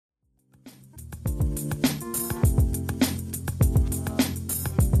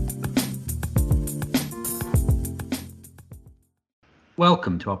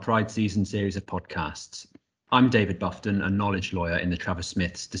Welcome to our Pride Season series of podcasts. I'm David Bufton, a knowledge lawyer in the Travis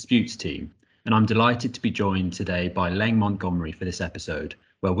Smith's disputes team, and I'm delighted to be joined today by Leng Montgomery for this episode,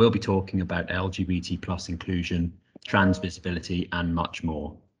 where we'll be talking about LGBT plus inclusion, trans visibility, and much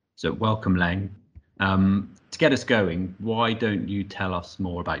more. So welcome, Leng. To get us going, why don't you tell us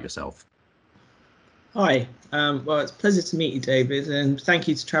more about yourself? Hi, well, it's a pleasure to meet you, David, and thank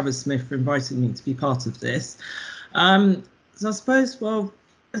you to Travis Smith for inviting me to be part of this. So I suppose, well,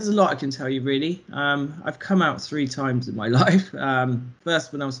 there's a lot I can tell you, really. I've come out 3 times in my life.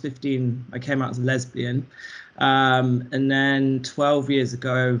 First, when I was 15, I came out as a lesbian, and then 12 years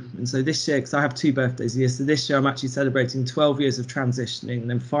ago, and so this year, because I have 2 birthdays a year, so this year I'm actually celebrating 12 years of transitioning, and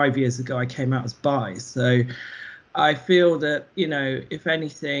then 5 years ago I came out as bi. So I feel that, you know, if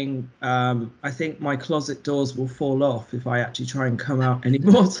anything, I think my closet doors will fall off if I actually try and come out any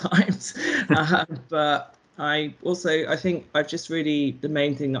more times. But I think I've just really, the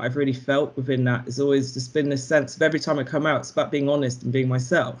main thing that I've really felt within that is always just been this sense of every time I come out, it's about being honest and being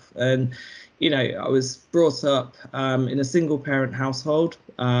myself. And, you know, I was brought up in a single parent household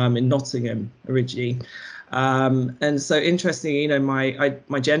in Nottingham originally. And so interestingly, you know,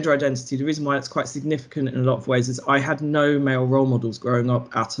 my gender identity, the reason why it's quite significant in a lot of ways is I had no male role models growing up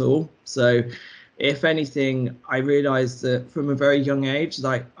at all. So if anything, I realized that from a very young age,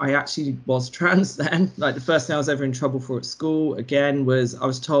 like I actually was trans then. Like the first thing I was ever in trouble for at school, again, was I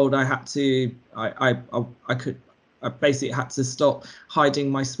was told I had to, I basically had to stop hiding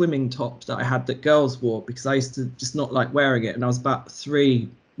my swimming top that I had that girls wore because I used to just not like wearing it. And I was about 3.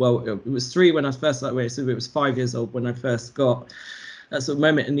 Well, it was 3 when I first started wearing it, so it was 5 years old when I first got that sort of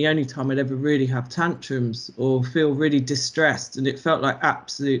moment, and the only time I'd ever really have tantrums or feel really distressed, and it felt like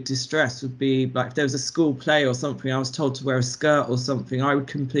absolute distress, would be like if there was a school play or something, I was told to wear a skirt or something, I would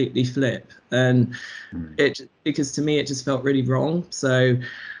completely flip, and because to me it just felt really wrong. So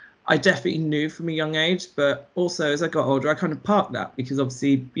I definitely knew from a young age, but also as I got older, I kind of parked that because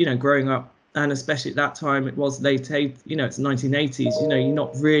obviously, you know, growing up, and especially at that time, it was late 80s, you know, it's 1980s, you know, you're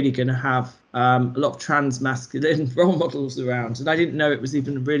not really going to have a lot of trans masculine role models around. And I didn't know it was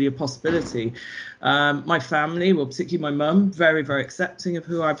even really a possibility. My family, well, particularly my mum, very, very accepting of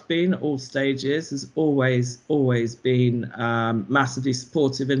who I've been at all stages, has always been massively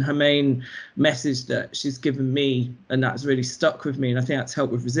supportive. And her main message that she's given me, and that's really stuck with me, and I think that's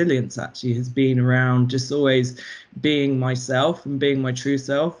helped with resilience actually, has been around just always being myself and being my true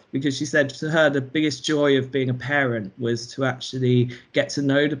self, because she said to her the biggest joy of being a parent was to actually get to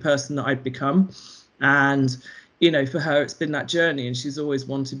know the person that I'd become. And you know, for her it's been that journey, and she's always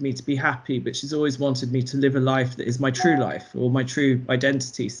wanted me to be happy, but she's always wanted me to live a life that is my true life or my true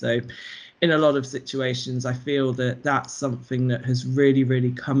identity. So in a lot of situations I feel that that's something that has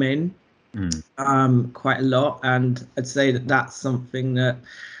really come in quite a lot, and I'd say that that's something that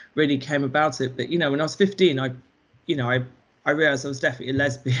really came about it. But you know, when I was 15, I realized I was definitely a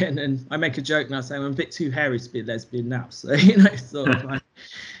lesbian, and I make a joke now saying I'm a bit too hairy to be a lesbian now. So, you know, sort of like,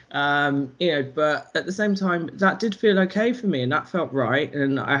 you know, but at the same time, that did feel okay for me, and that felt right.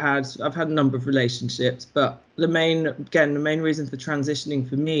 And I've had a number of relationships, but the main reason for transitioning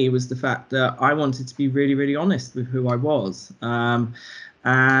for me was the fact that I wanted to be really honest with who I was.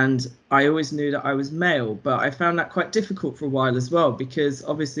 And I always knew that I was male, but I found that quite difficult for a while as well, because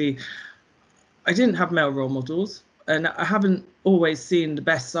obviously I didn't have male role models, and I haven't always seen the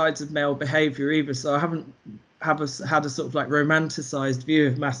best sides of male behavior either. So I haven't had a sort of like romanticized view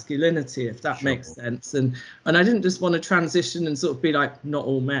of masculinity, if that makes sense. And I didn't just want to transition and sort of be like, not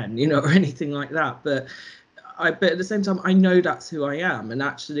all men, you know, or anything like that. But at the same time, I know that's who I am. And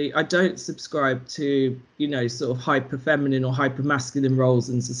actually, I don't subscribe to, you know, sort of hyper feminine or hyper masculine roles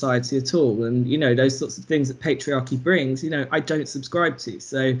in society at all. And, you know, those sorts of things that patriarchy brings, you know, I don't subscribe to.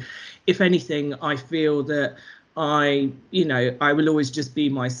 So if anything, I feel that I will always just be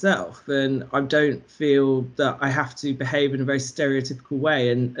myself, and I don't feel that I have to behave in a very stereotypical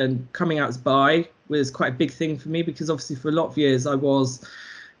way. And coming out as bi was quite a big thing for me, because obviously for a lot of years I was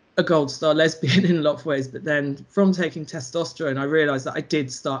a gold star lesbian in a lot of ways, but then from taking testosterone I realized that I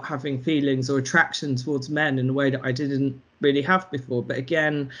did start having feelings or attraction towards men in a way that I didn't really have before. But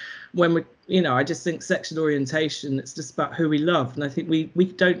again, when we, you know, I just think sexual orientation, it's just about who we love, and I think we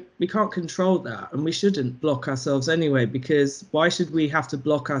can't control that, and we shouldn't block ourselves anyway, because why should we have to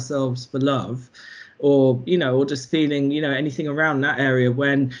block ourselves for love, or, you know, or just feeling, you know, anything around that area,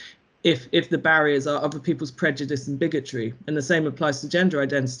 when if the barriers are other people's prejudice and bigotry. And the same applies to gender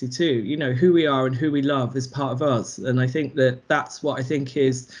identity too. You know, who we are and who we love is part of us. And I think that that's what I think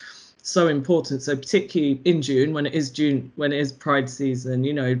is so important. So particularly in June, when it is Pride season,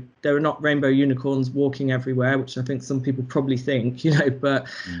 there are not rainbow unicorns walking everywhere, which I think some people probably think, but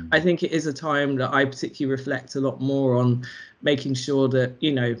I think it is a time that I particularly reflect a lot more on making sure that,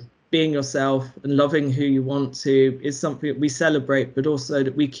 being yourself and loving who you want to is something that we celebrate, but also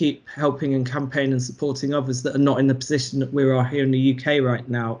that we keep helping and campaign and supporting others that are not in the position that we are here in the UK right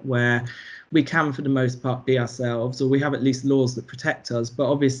now, where we can, for the most part, be ourselves, or we have at least laws that protect us.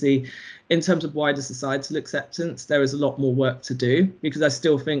 But obviously, in terms of wider societal acceptance, there is a lot more work to do, because I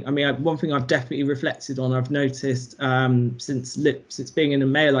still think, one thing I've definitely reflected on, I've noticed since being in a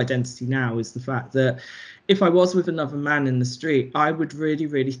male identity now, is the fact that if I was with another man in the street, I would really,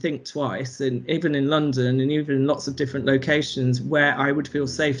 really think twice, and even in London and even in lots of different locations, where I would feel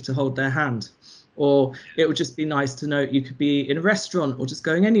safe to hold their hand. Or it would just be nice to know you could be in a restaurant or just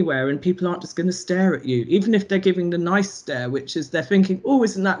going anywhere and people aren't just going to stare at you, even if they're giving the nice stare, which is they're thinking, oh,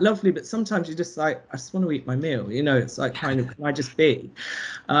 isn't that lovely? But sometimes you're just like, I just want to eat my meal. It's like, kind of, can I just be?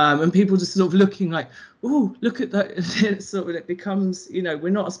 And people just sort of looking like, oh, look at that. It becomes, we're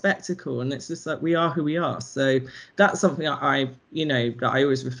not a spectacle, and it's just like, we are who we are. So that's something that I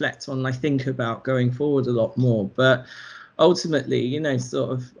always reflect on and I think about going forward a lot more. But ultimately,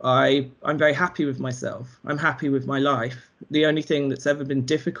 I'm very happy with myself. I'm happy with my life. The only thing that's ever been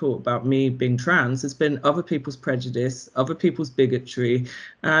difficult about me being trans has been other people's prejudice, other people's bigotry,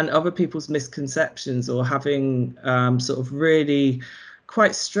 and other people's misconceptions, or having really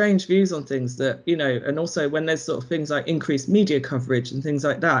quite strange views on things that, and also when there's sort of things like increased media coverage and things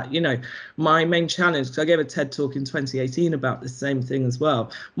like that, my main challenge, because I gave a TED talk in 2018 about the same thing as well.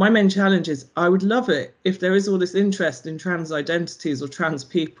 My main challenge is I would love it if there is all this interest in trans identities or trans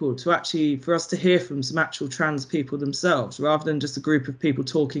people for us to hear from some actual trans people themselves, rather than just a group of people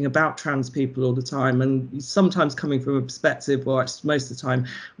talking about trans people all the time, and sometimes coming from a perspective, or actually most of the time,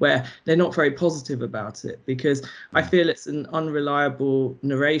 where they're not very positive about it, because I feel it's an unreliable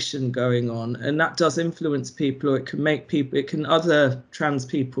narration going on, and that does influence people, or it can other trans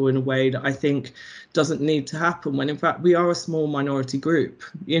people in a way that I think doesn't need to happen, when in fact we are a small minority group.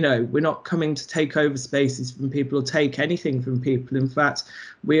 We're not coming to take over spaces from people or take anything from people. In fact,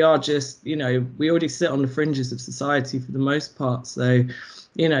 we are just, we already sit on the fringes of society for the most part. So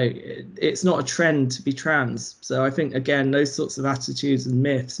it's not a trend to be trans. So I think, again, those sorts of attitudes and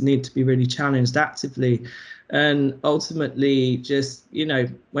myths need to be really challenged actively. And ultimately, just,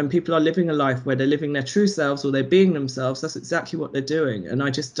 when people are living a life where they're living their true selves or they're being themselves, that's exactly what they're doing. And I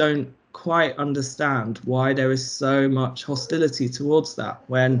just don't quite understand why there is so much hostility towards that,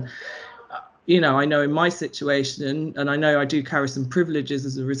 when I know in my situation, and I know I do carry some privileges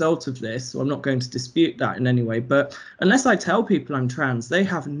as a result of this, so I'm not going to dispute that in any way, but unless I tell people I'm trans, they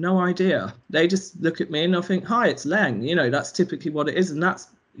have no idea. They just look at me and they'll think, hi, it's Leng. That's typically what it is. And that's,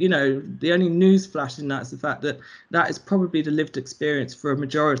 the only news flash in that is the fact that that is probably the lived experience for a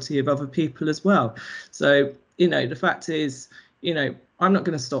majority of other people as well. So, the fact is, I'm not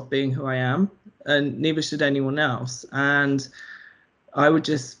going to stop being who I am, and neither should anyone else. And I would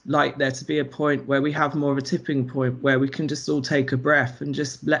just like there to be a point where we have more of a tipping point where we can just all take a breath and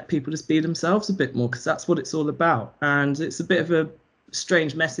just let people just be themselves a bit more, because that's what it's all about. And it's a bit of a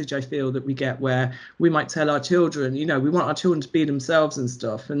strange message, I feel, that we get, where we might tell our children, we want our children to be themselves and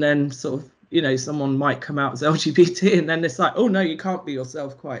stuff, and then sort of, someone might come out as LGBT, and then it's like, oh no, you can't be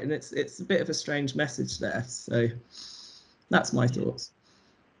yourself quite. And it's a bit of a strange message there. So that's my thoughts.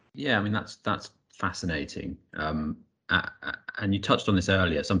 Yeah, I mean, that's fascinating. And you touched on this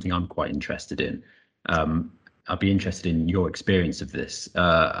earlier, something I'm quite interested in. I'd be interested in your experience of this.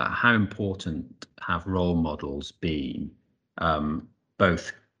 How important have role models been,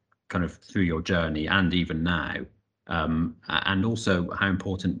 both kind of through your journey and even now? And also, how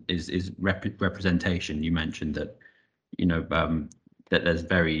important is representation? You mentioned that, that there's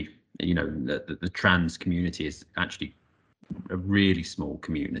the trans community is actually a really small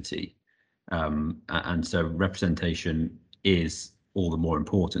community. And so representation is all the more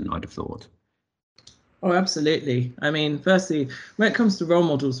important, I'd have thought. Oh, absolutely. I mean, firstly, when it comes to role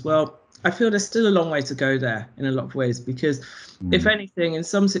models, well, I feel there's still a long way to go there in a lot of ways, because if anything, in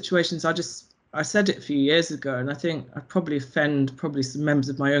some situations, I said it a few years ago, and I think I probably offend some members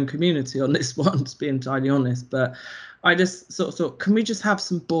of my own community on this one, to be entirely honest, but I just sort of thought, can we just have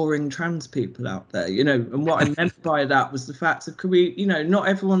some boring trans people out there, And what I meant by that was the fact of, could we, not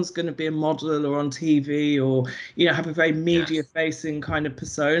everyone's going to be a model or on TV or, have a very media facing kind of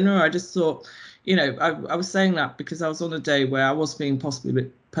persona. I just thought, I was saying that because I was on a day where I was being possibly a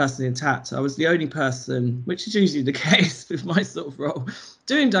bit personally attacked. I was the only person, which is usually the case with my sort of role,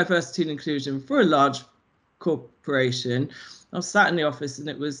 doing diversity and inclusion for a large operation, I was sat in the office and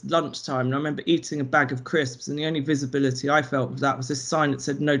it was lunchtime, and I remember eating a bag of crisps, and the only visibility I felt of that was this sign that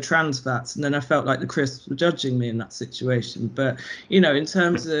said no trans fats, and then I felt like the crisps were judging me in that situation. But in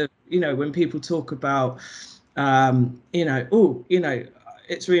terms of when people talk about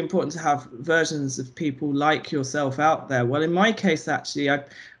it's really important to have versions of people like yourself out there. Well, in my case, actually,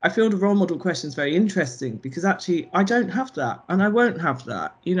 I feel the role model question is very interesting, because actually I don't have that, and I won't have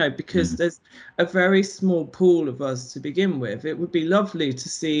that, because there's a very small pool of us to begin with. It would be lovely to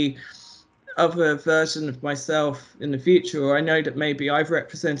see other version of myself in the future, or I know that maybe I've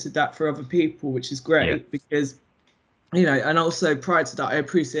represented that for other people, which is great, because and also prior to that, I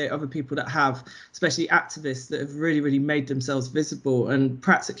appreciate other people that have, especially activists that have really, really made themselves visible and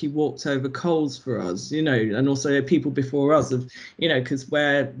practically walked over coals for us, and also people before us of, because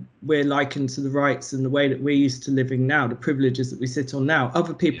we're likened to the rights and the way that we're used to living now, the privileges that we sit on now.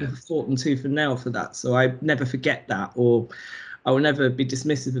 Other people have fought them tooth and nail for that. So I never forget that, or I will never be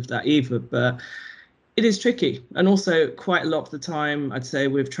dismissive of that either. But it is tricky. And also quite a lot of the time, I'd say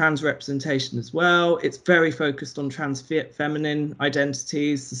with trans representation as well, it's very focused on trans feminine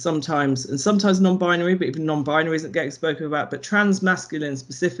identities, sometimes non-binary, but even non-binary isn't getting spoken about, but trans masculine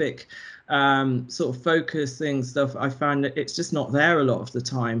specific sort of focus things, stuff, I find that it's just not there a lot of the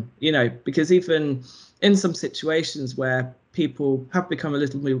time, because even in some situations where people have become a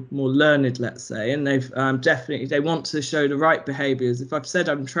little bit more learned, let's say, and they've they want to show the right behaviors. If I've said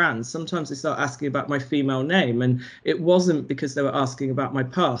I'm trans, sometimes they start asking about my female name, and it wasn't because they were asking about my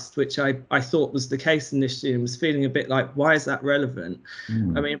past, which I thought was the case initially, and was feeling a bit like, why is that relevant?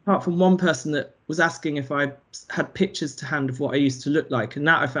 I mean, apart from one person that was asking if I had pictures to hand of what I used to look like, and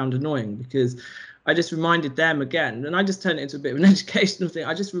that I found annoying, because I just reminded them again, and I just turned it into a bit of an educational thing.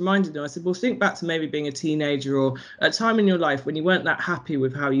 I just reminded them, I said, well, think back to maybe being a teenager or a time in your life when you weren't that happy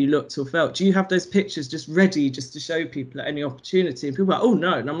with how you looked or felt. Do you have those pictures just ready just to show people at any opportunity? And people are like, oh,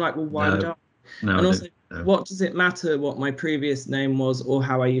 no. And I'm like, well, why would I? No, and also, what does it matter what my previous name was or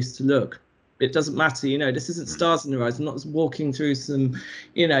how I used to look? It doesn't matter. This isn't stars in the eyes. I'm not just walking through some,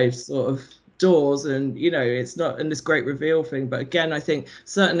 sort of doors, and it's not in this great reveal thing. But again, I think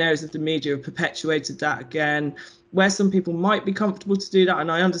certain areas of the media have perpetuated that again, where some people might be comfortable to do that,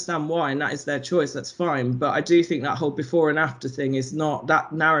 and I understand why, and that is their choice, that's fine. But I do think that whole before and after thing is not,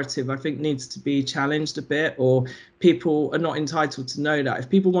 that narrative I think needs to be challenged a bit, or people are not entitled to know that.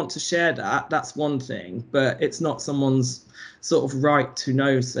 If people want to share that, that's one thing, but it's not someone's sort of right to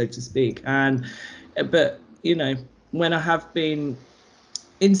know, so to speak. But when I have been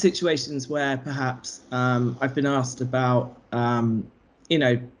in situations where perhaps I've been asked about,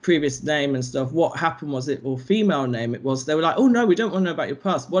 previous name and stuff, what happened was it, or female name it was, they were like, oh, no, we don't want to know about your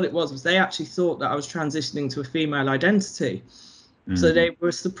past. What it was they actually thought that I was transitioning to a female identity. So they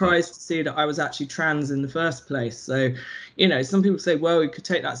were surprised to see that I was actually trans in the first place. So, some people say, well, you could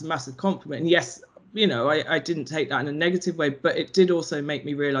take that as a massive compliment. And yes, I didn't take that in a negative way, but it did also make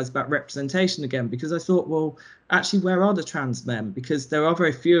me realize about representation again, because I thought, well, actually, where are the trans men? Because there are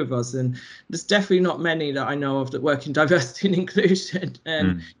very few of us, and there's definitely not many that I know of that work in diversity and inclusion.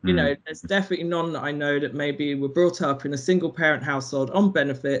 And, there's definitely none that I know that maybe were brought up in a single parent household on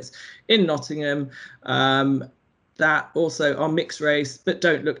benefits in Nottingham, that also are mixed race but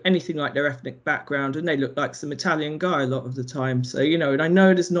don't look anything like their ethnic background, and they look like some Italian guy a lot of the time. So and I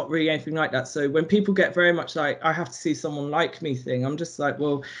know there's not really anything like that. So when people get very much like, I have to see someone like me thing, I'm just like,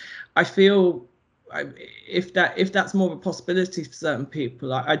 well, I feel if that's more of a possibility for certain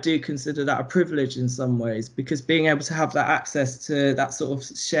people, I do consider that a privilege in some ways, because being able to have that access to that sort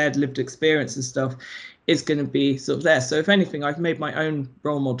of shared lived experience and stuff is going to be sort of there. So if anything, I've made my own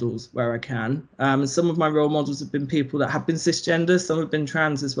role models where I can. And some of my role models have been people that have been cisgender, some have been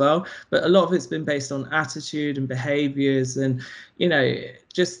trans as well, but a lot of it's been based on attitude and behaviors and,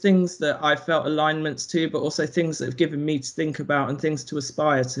 just things that I felt alignments to, but also things that have given me to think about and things to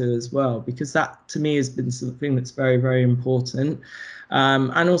aspire to as well, because that to me has been something that's very, very important.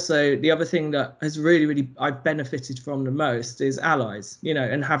 And also the other thing that has really, really I've benefited from the most is allies,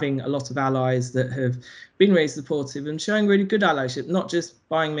 and having a lot of allies that have been really supportive and showing really good allyship, not just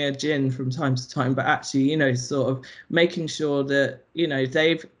buying me a gin from time to time, but actually, sort of making sure that,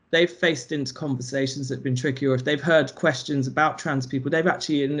 they've faced into conversations that have been tricky, or if they've heard questions about trans people, they've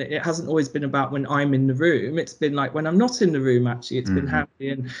actually, and it hasn't always been about when I'm in the room, it's been like when I'm not in the room, actually, it's been happy.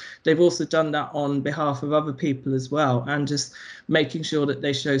 And they've also done that on behalf of other people as well, and just making sure that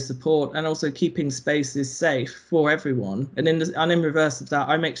they show support and also keeping spaces safe for everyone. And in reverse of that,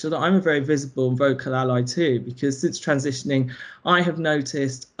 I make sure that I'm a very visible and vocal ally too, because since transitioning, I have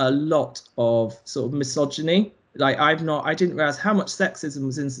noticed a lot of sort of misogyny Like I didn't realize how much sexism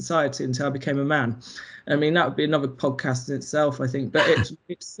was in society until I became a man. I mean, that would be another podcast in itself, I think, but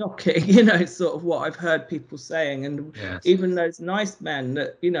it's shocking, sort of what I've heard people saying. And Yes. even those nice men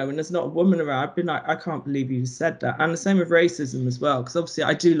that, and there's not a woman around, I've been like, I can't believe you said that. And the same with racism as well, because obviously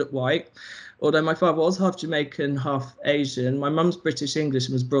I do look white. Although my father was half Jamaican, half Asian, my mum's British English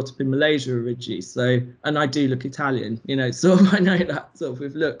and was brought up in Malaysia originally. So, and I do look Italian, sort of, I know that sort of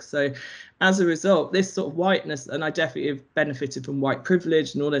with looks. So as a result, this sort of whiteness, and I definitely have benefited from white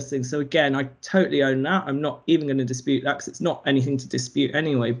privilege and all those things. So again, I totally own that. I'm not even going to dispute that because it's not anything to dispute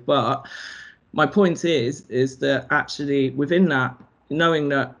anyway. But my point is that actually within that, knowing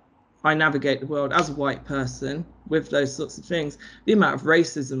that I navigate the world as a white person with those sorts of things, the amount of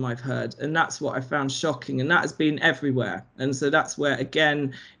racism I've heard, and that's what I found shocking, and that has been everywhere. And so that's where,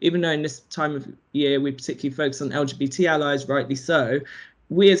 again, even though in this time of year we particularly focus on LGBT allies, rightly so,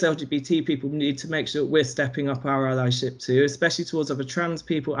 we as LGBT people need to make sure we're stepping up our allyship too, especially towards other trans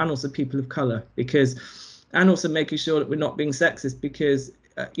people and also people of colour, and also making sure that we're not being sexist, because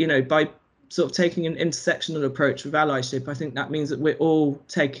by sort of taking an intersectional approach with allyship, I think that means that we all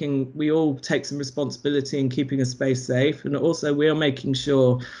take some responsibility in keeping a space safe, and also we are making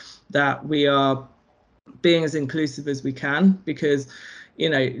sure that we are being as inclusive as we can, because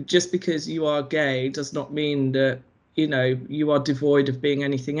just because you are gay does not mean that you are devoid of being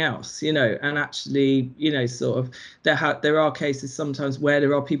anything else, and actually, sort of there are cases sometimes where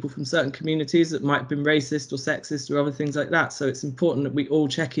there are people from certain communities that might have been racist or sexist or other things like that. So it's important that we all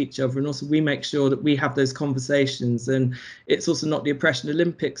check each other, and also we make sure that we have those conversations. And it's also not the oppression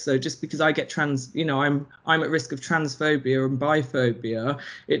Olympics. So just because I get I'm at risk of transphobia and biphobia,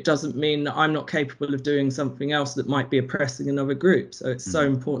 it doesn't mean that I'm not capable of doing something else that might be oppressing another group. So it's so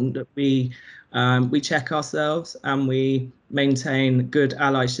important that we check ourselves and we maintain good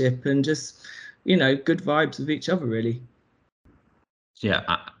allyship and just, good vibes with each other, really. Yeah,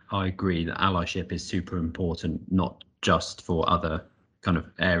 I agree that allyship is super important, not just for other kind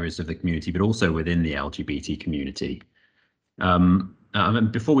of areas of the community, but also within the LGBT community.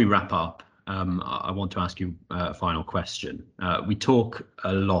 And before we wrap up, I want to ask you a final question. We talk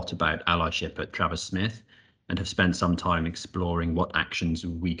a lot about allyship at Travers Smith and have spent some time exploring what actions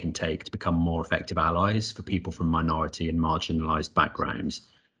we can take to become more effective allies for people from minority and marginalised backgrounds.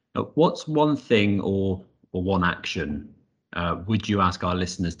 What's one thing or one action would you ask our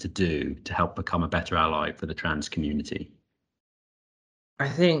listeners to do to help become a better ally for the trans community? I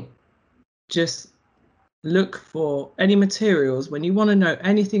think just look for any materials when you want to know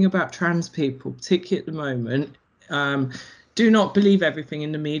anything about trans people, particularly at the moment. Do not believe everything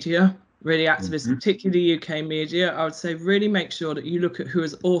in the media. Really, activists, particularly UK media, I would say really make sure that you look at who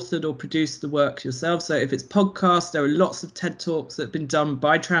has authored or produced the work yourself. So if it's podcasts, there are lots of TED Talks that have been done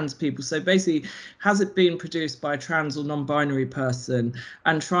by trans people. So basically, has it been produced by a trans or non-binary person?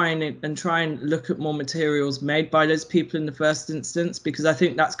 And try and look at more materials made by those people in the first instance, because I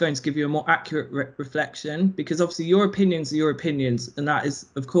think that's going to give you a more accurate reflection. Because obviously your opinions are your opinions, and that is,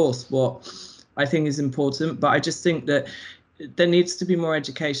 of course, what I think is important. But I just think that there needs to be more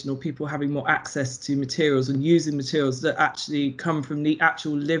education, or people having more access to materials and using materials that actually come from the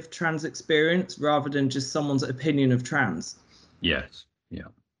actual lived trans experience rather than just someone's opinion of trans. Yes. Yeah.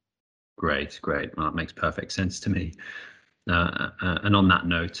 Great. Well, that makes perfect sense to me. And on that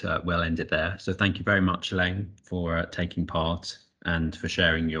note, we'll end it there. So thank you very much, Leng, for taking part and for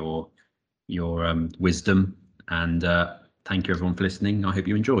sharing your wisdom. And thank you, everyone, for listening. I hope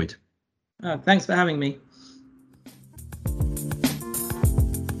you enjoyed. Thanks for having me.